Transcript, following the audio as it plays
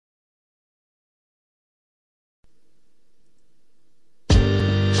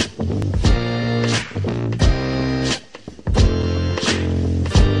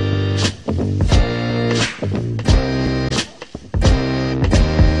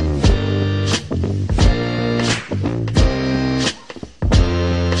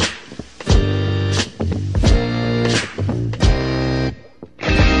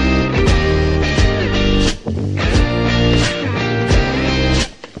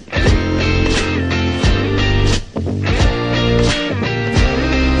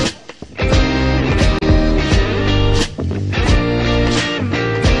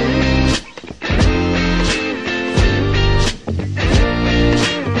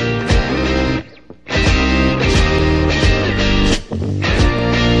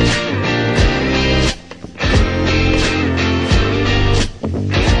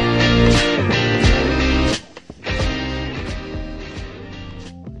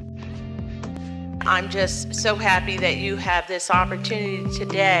I'm just so happy that you have this opportunity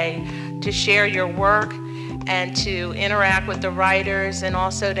today to share your work and to interact with the writers, and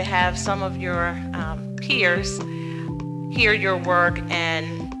also to have some of your peers hear your work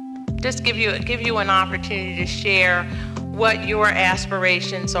and just give you an opportunity to share what your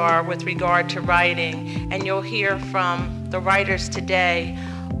aspirations are with regard to writing. And you'll hear from the writers today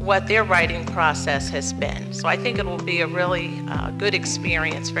what their writing process has been. So I think it will be a really good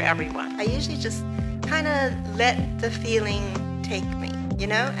experience for everyone. I usually just kind of let the feeling take me, you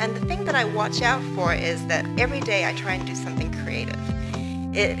know? And the thing that I watch out for is that every day I try and do something creative.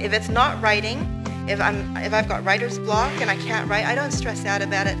 If it's not writing, if I've got writer's block and I can't write, I don't stress out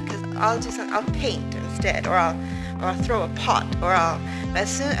about it, because I'll do something. I'll paint instead, or I'll throw a pot, or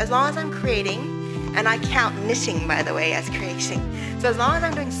as long as I'm creating, and I count knitting, by the way, as creating. So as long as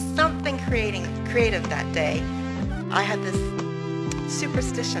I'm doing something creative that day, I have this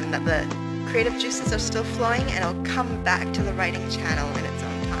superstition that the creative juices are still flowing, and it'll come back to the writing channel in its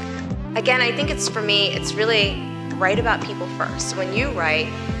own time. Again, I think for me, it's really write about people first. When you write,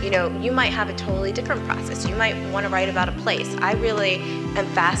 you might have a totally different process. You might want to write about a place. I really am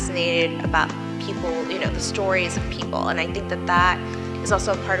fascinated about people, the stories of people, and I think that is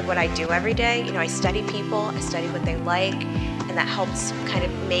also a part of what I do every day. I study people, I study what they like, and that helps kind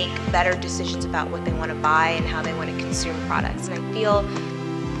of make better decisions about what they want to buy and how they want to consume products. And I feel,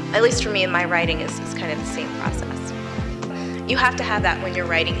 at least for me in my writing, is kind of the same process. You have to have that when you're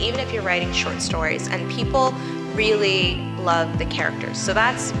writing, even if you're writing short stories, and people really love the characters. So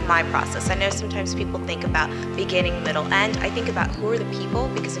that's my process. I know sometimes people think about beginning, middle, end. I think about who are the people,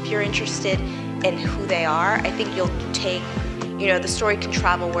 because if you're interested in who they are, I think you'll take, the story can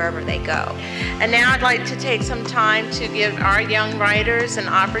travel wherever they go. And now I'd like to take some time to give our young writers an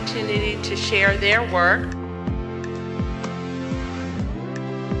opportunity to share their work.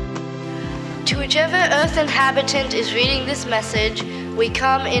 To whichever Earth inhabitant is reading this message, we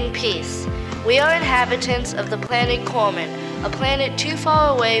come in peace. We are inhabitants of the planet Corman, a planet too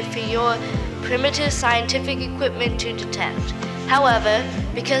far away for your primitive scientific equipment to detect. However,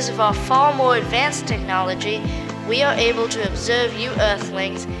 because of our far more advanced technology, we are able to observe you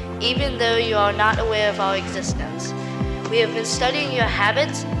Earthlings, even though you are not aware of our existence. We have been studying your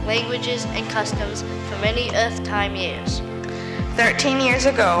habits, languages, and customs for many Earth-time years. 13 years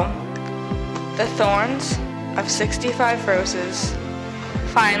ago, the thorns of 65 roses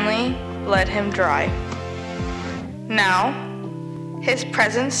finally let him dry. Now, his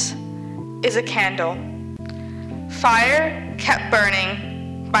presence is a candle. Fire kept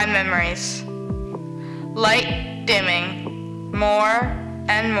burning by memories. Light dimming more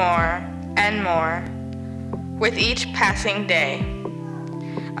and more and more with each passing day.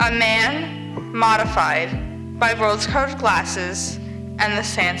 A man modified by rose-colored glasses and the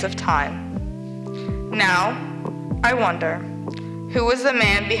sands of time. Now, I wonder, who was the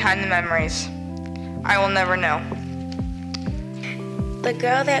man behind the memories? I will never know. The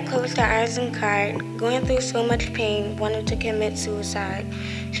girl that closed her eyes and cried, going through so much pain, wanted to commit suicide.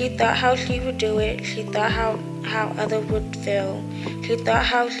 She thought how she would do it. She thought how others would feel. She thought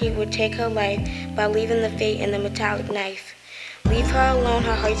how she would take her life by leaving the fate in the metallic knife. Leave her alone,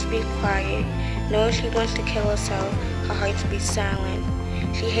 her heart beats quiet. Knowing she wants to kill herself, her heart beats silent.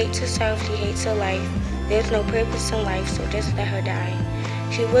 She hates herself, she hates her life. There's no purpose in life, so just let her die.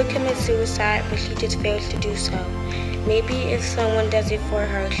 She would commit suicide, but she just fails to do so. Maybe if someone does it for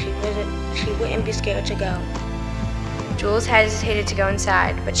her, she wouldn't be scared to go. Jules hesitated to go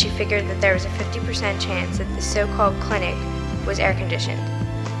inside, but she figured that there was a 50% chance that the so-called clinic was air-conditioned.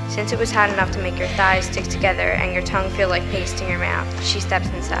 Since it was hot enough to make your thighs stick together and your tongue feel like paste in your mouth, she steps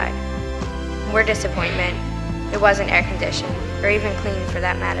inside. More disappointment, it wasn't air-conditioned, or even clean for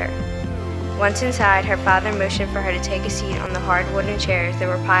that matter. Once inside, her father motioned for her to take a seat on the hard wooden chairs that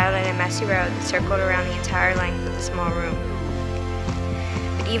were piled in a messy row that circled around the entire length of the small room.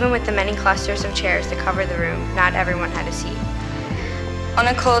 But even with the many clusters of chairs that covered the room, not everyone had a seat. On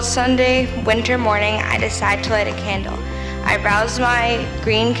a cold Sunday winter morning, I decide to light a candle. I browse my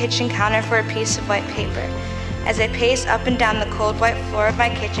green kitchen counter for a piece of white paper. As I pace up and down the cold white floor of my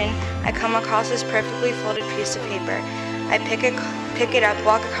kitchen, I come across this perfectly folded piece of paper. I pick it up,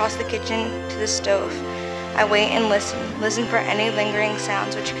 walk across the kitchen to the stove. I wait and listen for any lingering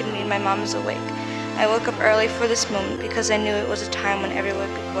sounds which could mean my mom is awake. I woke up early for this moment because I knew it was a time when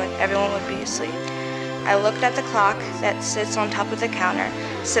everyone would be asleep. I looked at the clock that sits on top of the counter.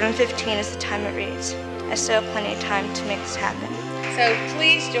 7:15 is the time it reads. I still have plenty of time to make this happen. So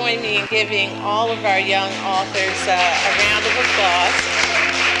please join me in giving all of our young authors a round of applause.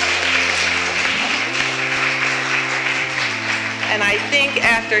 And I think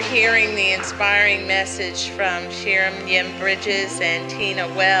after hearing the inspiring message from Shirin Bridges and Tina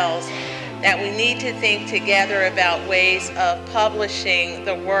Wells, that we need to think together about ways of publishing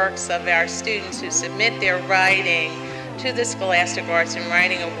the works of our students who submit their writing to the Scholastic Arts and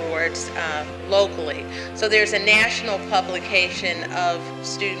Writing Awards locally. So there's a national publication of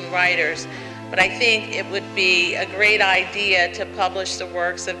student writers, but I think it would be a great idea to publish the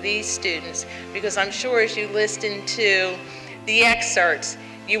works of these students, because I'm sure as you listen to the excerpts,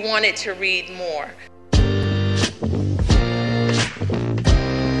 you wanted to read more.